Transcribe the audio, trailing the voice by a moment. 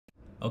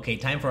Okay,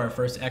 time for our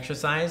first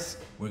exercise.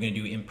 We're gonna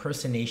do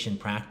impersonation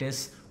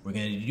practice. We're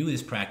gonna do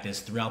this practice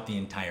throughout the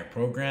entire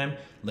program,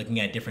 looking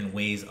at different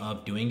ways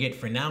of doing it.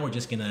 For now, we're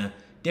just gonna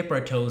dip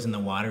our toes in the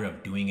water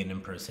of doing an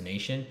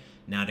impersonation.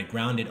 Now, to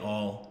ground it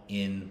all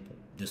in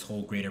this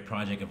whole greater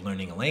project of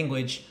learning a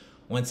language,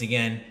 once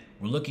again,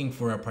 we're looking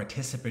for a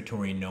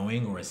participatory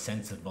knowing or a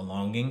sense of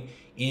belonging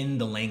in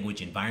the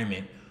language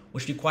environment,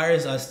 which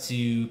requires us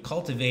to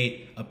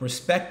cultivate a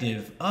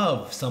perspective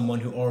of someone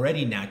who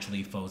already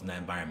naturally flows in that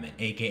environment,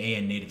 aka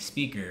a native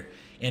speaker.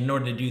 And in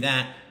order to do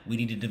that, we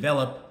need to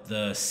develop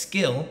the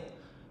skill,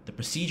 the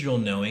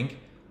procedural knowing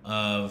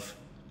of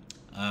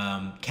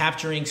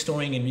capturing,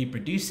 storing, and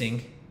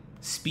reproducing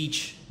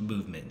speech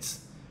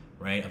movements,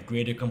 right? Of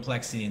greater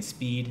complexity and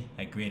speed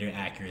at greater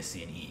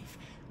accuracy and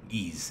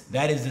ease.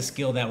 That is the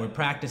skill that we're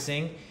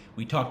practicing.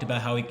 We talked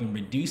about how we can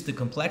reduce the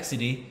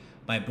complexity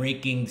by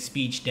breaking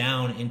speech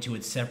down into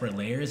its separate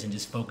layers and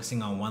just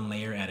focusing on one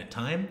layer at a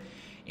time.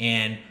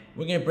 And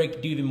we're gonna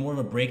do even more of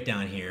a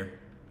breakdown here.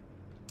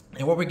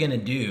 And what we're gonna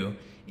do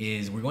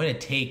is we're going to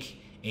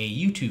take a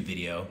YouTube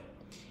video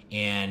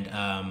and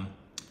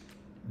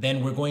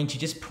then we're going to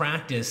just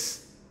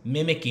practice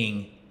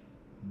mimicking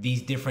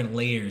these different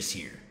layers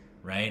here,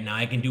 right? Now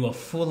I can do a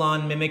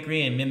full-on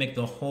mimicry and mimic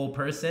the whole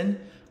person,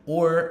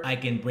 or I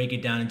can break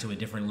it down into a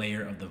different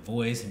layer of the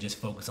voice and just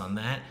focus on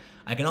that.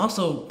 I can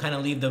also kind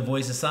of leave the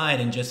voice aside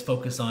and just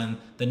focus on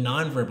the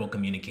nonverbal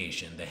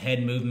communication, the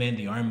head movement,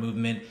 the arm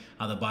movement,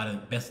 how the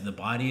best of the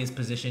body is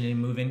positioned and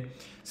moving.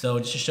 So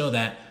just to show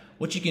that,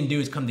 what you can do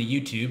is come to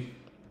YouTube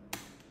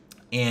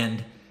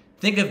and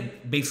think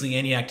of basically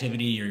any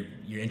activity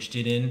you're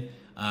interested in.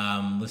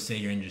 Let's say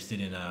you're interested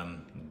in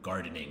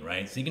gardening,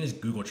 right? So you can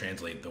just Google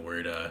translate the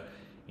word,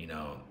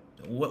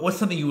 what's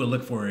something you would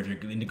look for if you're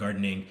into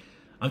gardening?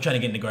 I'm trying to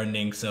get into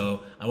gardening,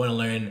 so I want to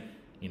learn,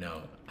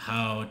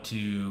 how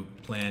to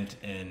plant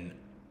an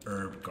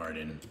herb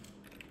garden,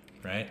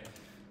 right?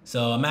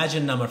 So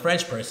imagine I'm a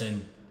French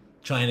person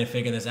trying to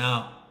figure this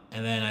out,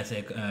 and then I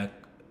say,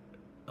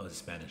 oh, it's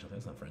Spanish, I think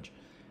it's not French.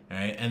 All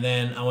right, and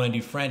then I want to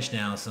do French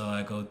now, so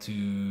I go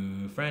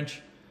to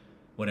French,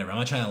 whatever. I'm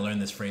not trying to learn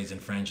this phrase in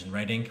French and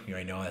writing. You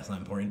already know that's not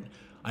important.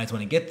 I just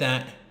want to get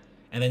that,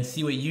 and then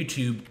see what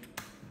YouTube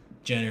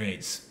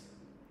generates.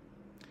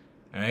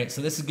 All right,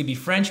 so this is gonna be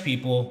French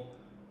people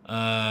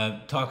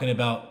talking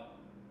about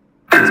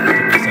this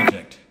particular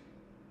subject.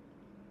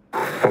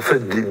 En fait,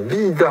 des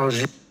billes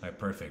d'argile. All right,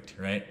 perfect,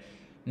 right?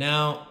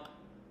 Now,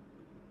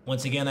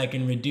 once again, I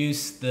can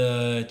reduce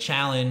the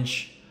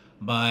challenge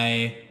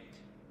by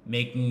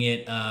making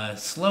it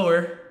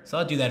slower. So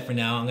I'll do that for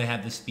now. I'm gonna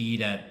have the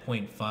speed at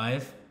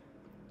 0.5.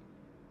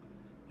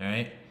 All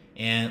right,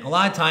 and a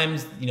lot of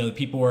times, the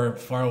people are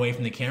far away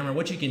from the camera.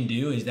 What you can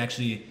do is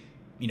actually,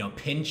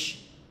 pinch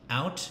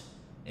out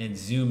and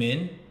zoom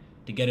in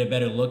to get a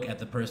better look at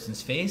the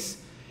person's face.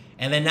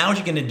 And then now what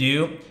you're gonna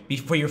do,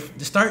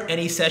 to start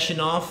any session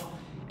off,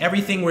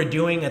 everything we're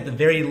doing at the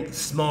very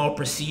small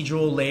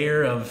procedural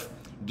layer of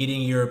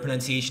getting your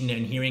pronunciation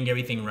and hearing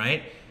everything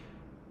right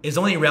is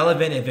only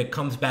relevant if it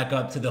comes back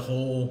up to the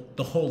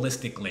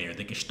holistic layer,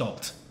 the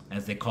gestalt,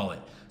 as they call it.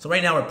 So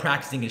right now we're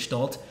practicing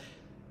gestalt.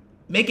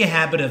 Make a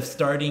habit of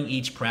starting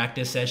each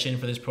practice session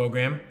for this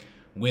program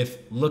with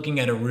looking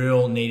at a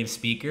real native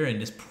speaker and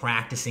just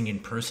practicing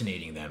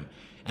impersonating them.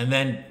 And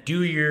then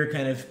do your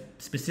kind of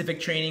specific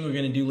training we're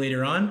gonna do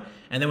later on.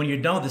 And then when you're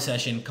done with the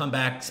session, come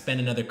back, spend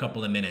another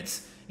couple of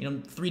minutes.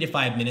 3 to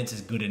 5 minutes is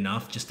good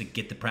enough just to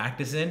get the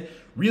practice in.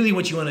 Really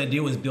what you wanna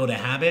do is build a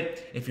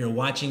habit. If you're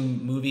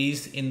watching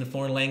movies in the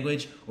foreign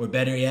language, or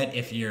better yet,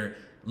 if you're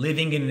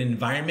living in an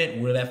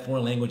environment where that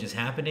foreign language is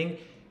happening,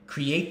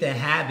 create the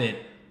habit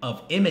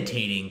of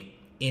imitating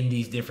in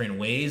these different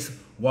ways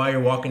while you're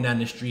walking down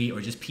the street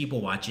or just people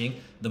watching.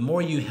 The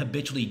more you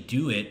habitually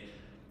do it,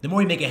 the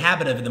more you make a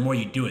habit of it, the more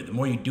you do it. The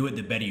more you do it,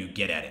 the better you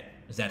get at it.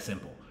 It's that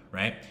simple,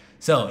 right?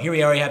 So here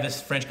we already have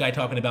this French guy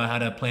talking about how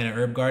to plant an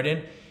herb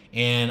garden,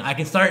 and I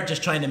can start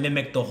just trying to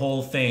mimic the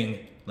whole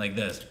thing like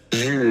this.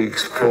 Jus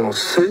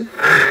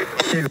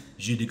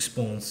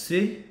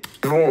expansé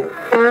qui vont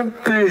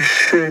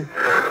empêcher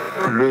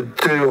le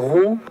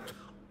terreau.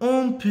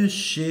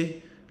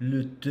 Empêcher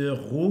le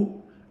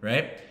terreau,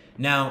 right?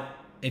 Now,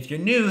 if you're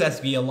new, that's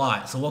gonna be a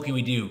lot. So what can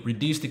we do?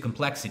 Reduce the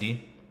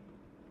complexity.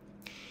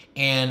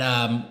 And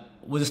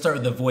we'll just start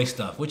with the voice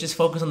stuff. We'll just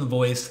focus on the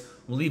voice.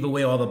 We'll leave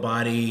away all the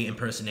body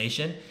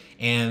impersonation.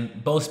 And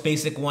most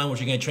basic one, which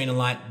you're gonna train a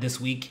lot this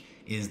week,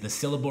 is the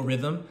syllable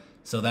rhythm.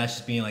 So that's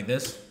just being like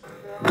this.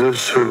 De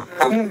se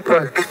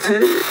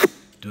compacter.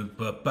 De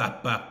ba ba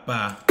ba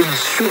ba. Et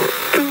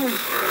surtout,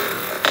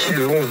 qui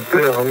vont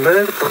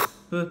permettre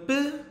Ba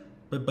ba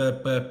ba ba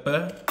ba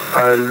ba.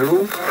 à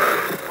l'eau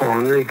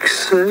en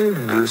excès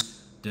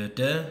Da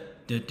da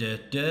da da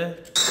da.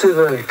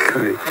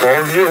 s'évacuer.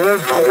 Environ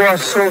 3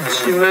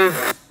 cm.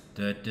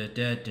 Da da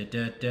da da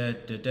da da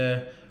da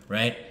da.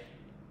 Right?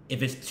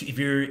 If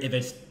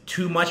it's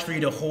too much for you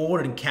to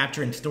hold and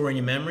capture and store in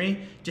your memory,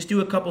 just do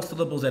a couple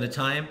syllables at a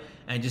time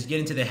and just get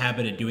into the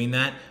habit of doing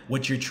that.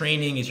 What you're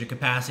training is your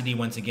capacity,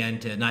 once again,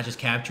 to not just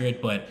capture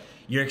it, but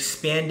You're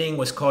expanding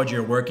what's called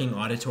your working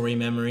auditory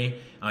memory,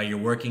 your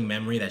working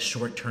memory, that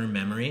short-term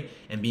memory,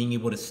 and being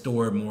able to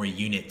store more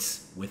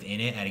units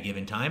within it at a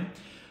given time.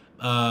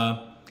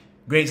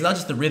 Great, so that's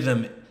just the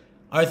rhythm.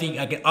 I think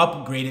I can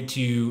upgrade it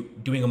to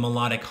doing a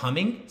melodic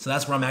humming. So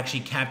that's where I'm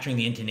actually capturing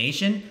the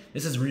intonation.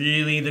 This is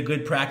really the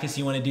good practice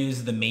you want to do. This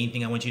is the main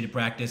thing I want you to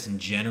practice in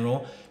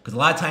general. Because a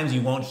lot of times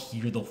you won't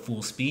hear the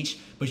full speech,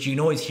 but you can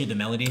always hear the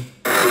melody.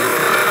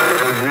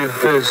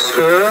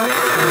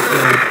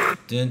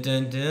 Dun,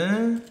 dun,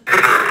 dun.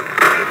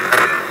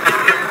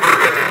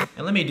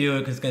 And let me do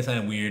it because it's going to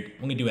sound weird. I'm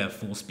going to do it at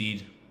full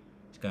speed.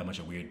 It's got a bunch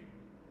of weird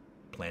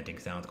planting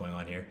sounds going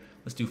on here.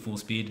 Let's do full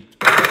speed.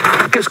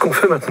 Qu'est-ce qu'on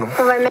fait maintenant?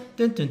 On va mettre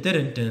Dun, dun, dun,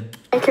 dun, dun.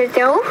 avec le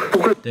terreau.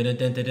 Pourquoi Dun, dun,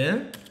 dun, dun,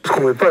 dun. est-ce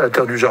qu'on met pas la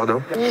terre du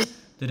jardin?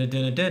 Dun, dun,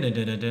 dun, dun, dun,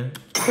 dun, dun.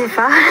 Je sais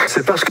pas.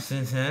 C'est parce que,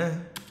 Dun,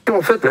 dun.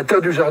 en fait, la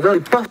terre du jardin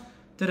n'est pas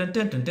Dun, dun,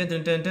 dun, dun, dun,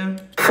 dun, dun.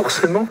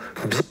 forcément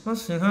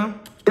Dun.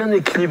 bien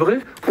équilibrée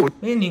au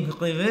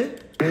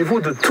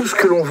niveau de tout ce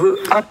que l'on veut.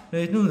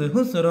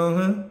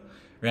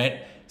 Right?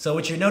 So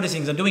what you're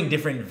noticing is I'm doing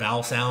different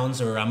vowel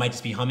sounds, or I might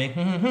just be humming.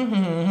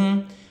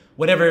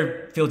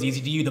 Whatever feels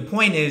easy to you. The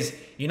point is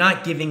you're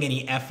not giving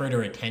any effort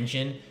or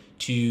attention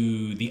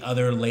to the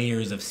other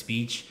layers of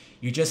speech.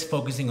 You're just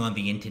focusing on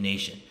the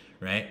intonation,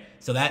 right?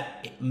 So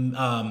that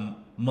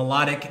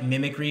melodic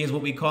mimicry is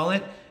what we call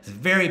it. It's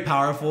very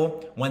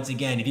powerful. Once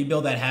again, if you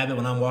build that habit,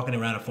 when I'm walking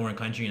around a foreign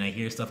country and I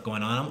hear stuff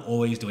going on, I'm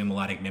always doing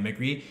melodic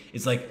mimicry.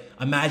 It's like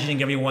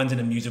imagining everyone's in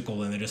a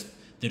musical and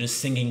they're just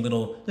singing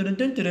little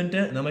and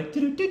I'm like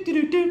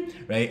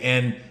right?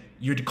 And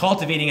you're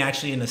cultivating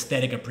actually an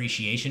aesthetic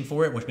appreciation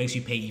for it, which makes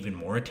you pay even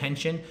more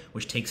attention,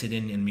 which takes it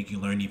in and make you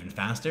learn even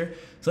faster.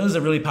 So this is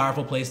a really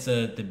powerful place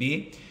to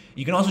be.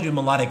 You can also do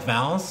melodic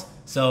vowels.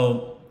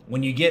 So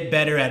when you get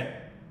better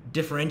at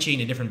differentiating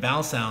the different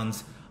vowel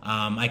sounds,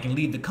 I can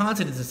leave the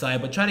consonants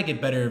aside, but try to get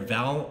better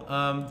vowel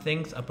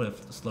things. I'll put a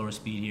slower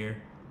speed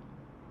here.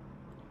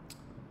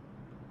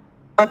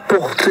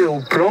 Apporter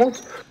aux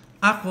plantes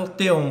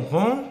Apporter aux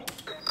plantes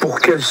pour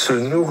qu'elles se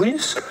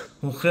nourrissent,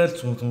 pour qu'elles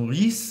se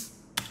nourrissent,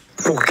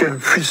 pour qu'elles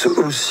puissent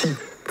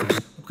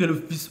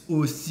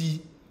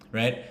aussi.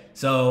 Right?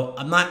 So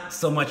I'm not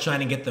so much trying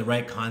to get the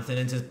right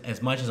consonants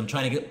as much as I'm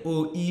trying to get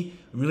O-E,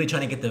 really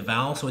trying to get the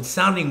vowel. So it's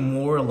sounding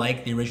more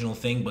like the original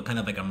thing, but kind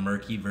of like a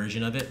murky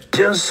version of it.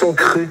 Bien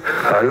s'ancrer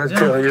à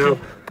l'intérieur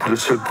de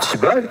ce petit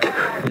bac.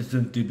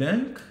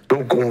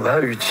 Donc on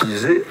va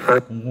utiliser un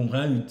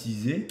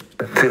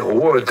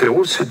terreau. Un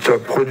terreau, c'est un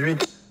produit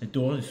qui...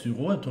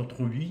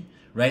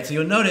 Right? So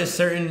you'll notice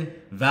certain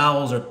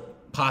vowels are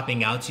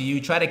popping out to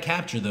you. Try to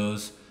capture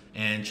those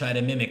and try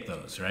to mimic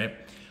those, right?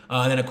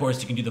 And then of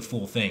course you can do the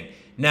full thing.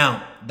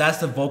 Now, that's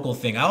the vocal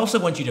thing. I also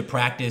want you to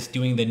practice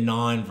doing the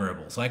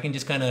non-verbal. So I can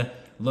just kind of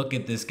look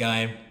at this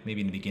guy,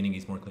 maybe in the beginning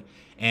he's more clear,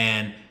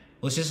 and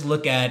let's just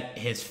look at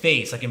his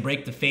face. I can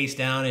break the face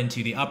down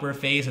into the upper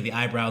face of the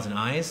eyebrows and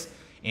eyes,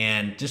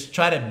 and just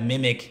try to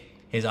mimic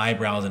his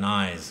eyebrows and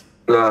eyes.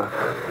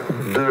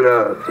 De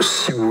la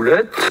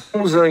ciboulette,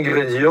 11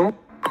 ingrédients.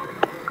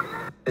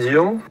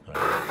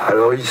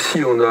 Alors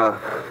ici on a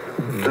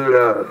de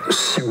la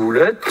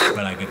ciboulette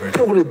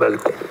pour les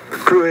balcons.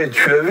 Chloé,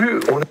 tu as vu,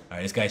 on...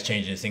 Alright, this guy's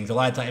changing his things a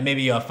lot of times.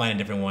 Maybe I'll find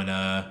a different one.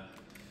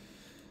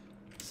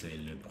 C'est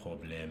le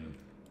problème.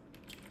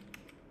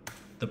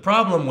 The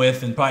problem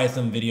with, and probably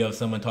some video of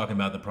someone talking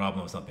about the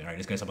problem of something. Alright,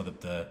 this guy's talking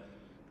about the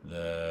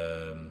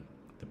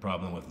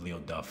problem with Leo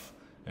Duff.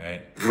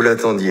 Alright. Vous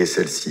l'attendiez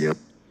celle-ci. Hein?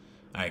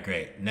 Alright,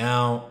 great.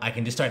 Now I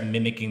can just start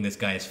mimicking this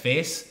guy's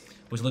face.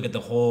 Which look at the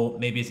whole,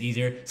 maybe it's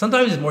easier.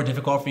 Sometimes it's more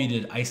difficult for you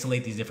to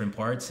isolate these different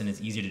parts and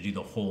it's easier to do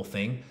the whole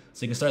thing.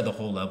 So you can start the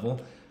whole level.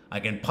 I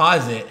can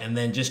pause it and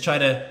then just try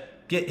to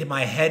get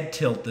my head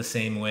tilt the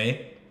same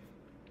way,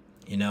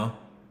 you know?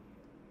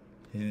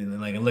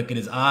 And I can look at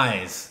his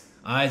eyes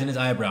and his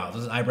eyebrows.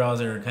 His eyebrows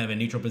are kind of a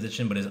neutral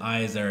position, but his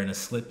eyes are in a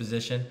slit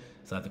position.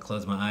 So I have to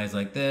close my eyes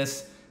like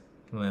this,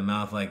 my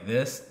mouth like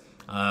this.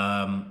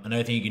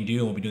 Another thing you can do,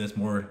 and we'll be doing this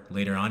more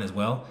later on as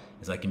well,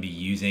 is I can be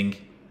using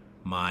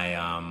my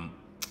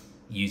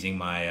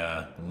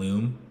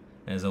loom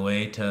as a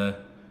way to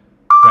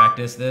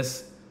practice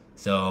this.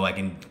 So I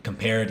can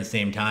compare at the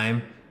same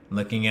time,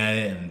 looking at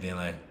it and being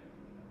like,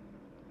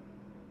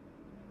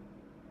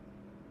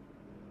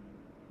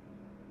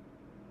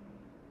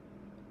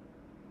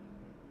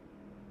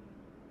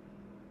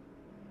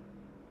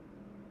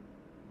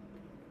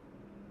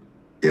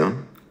 Bien.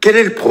 Quel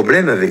est le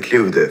problème avec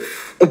Léo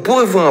Duff? On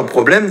pourrait voir un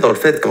problème dans le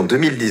fait qu'en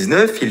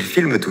 2019, il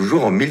filme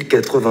toujours en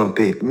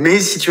 1080p. Mais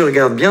si tu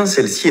regardes bien,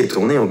 celle-ci est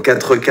tournée en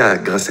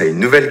 4K grâce à une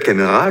nouvelle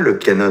caméra, le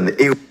Canon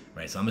EOS.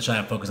 Right, so I'm just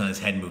trying to focus on his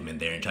head movement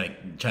there and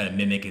try to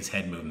mimic his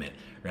head movement,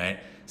 right?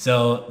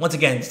 So once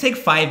again, just take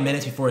 5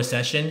 minutes before a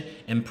session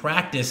and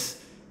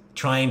practice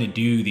trying to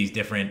do these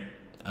different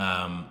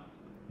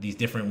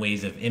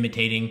ways of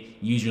imitating.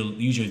 Use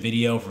your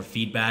video for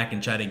feedback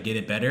and try to get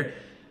it better.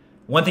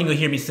 One thing you'll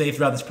hear me say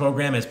throughout this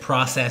program is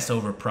process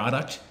over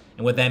product.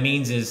 And what that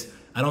means is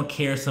I don't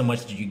care so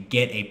much that you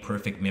get a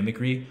perfect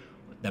mimicry.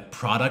 the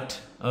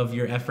product of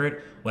your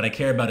effort. What I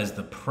care about is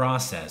the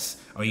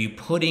process. Are you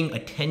putting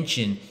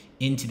attention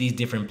into these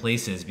different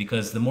places?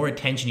 Because the more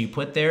attention you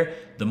put there,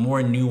 the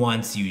more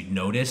nuance you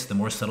notice, the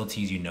more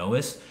subtleties you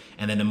notice,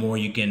 and then the more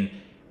you can,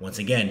 once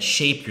again,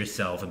 shape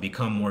yourself and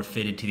become more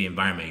fitted to the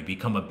environment. You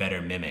become a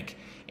better mimic.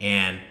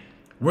 And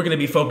we're gonna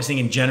be focusing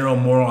in general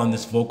more on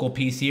this vocal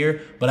piece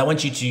here, but I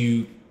want you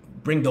to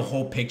bring the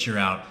whole picture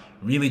out,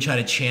 really try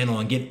to channel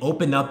and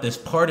open up this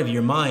part of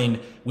your mind,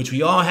 which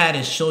we all had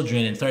as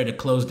children and started to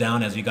close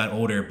down as we got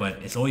older, but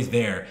it's always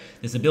there.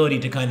 This ability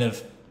to kind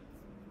of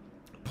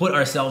put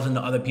ourselves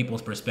into other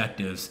people's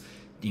perspectives,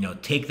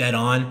 take that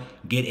on,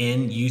 get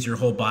in, use your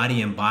whole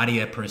body, embody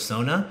a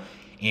persona,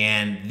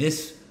 and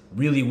this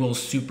really will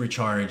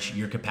supercharge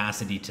your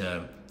capacity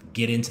to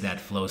get into that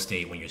flow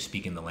state when you're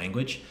speaking the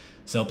language.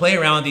 So play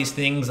around with these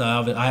things.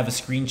 I have a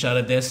screenshot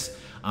of this.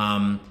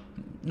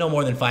 No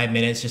more than 5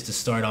 minutes just to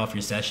start off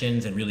your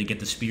sessions and really get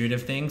the spirit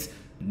of things.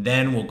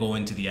 Then we'll go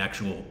into the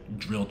actual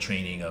drill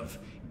training of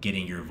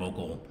getting your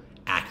vocal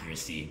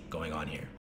accuracy going on here.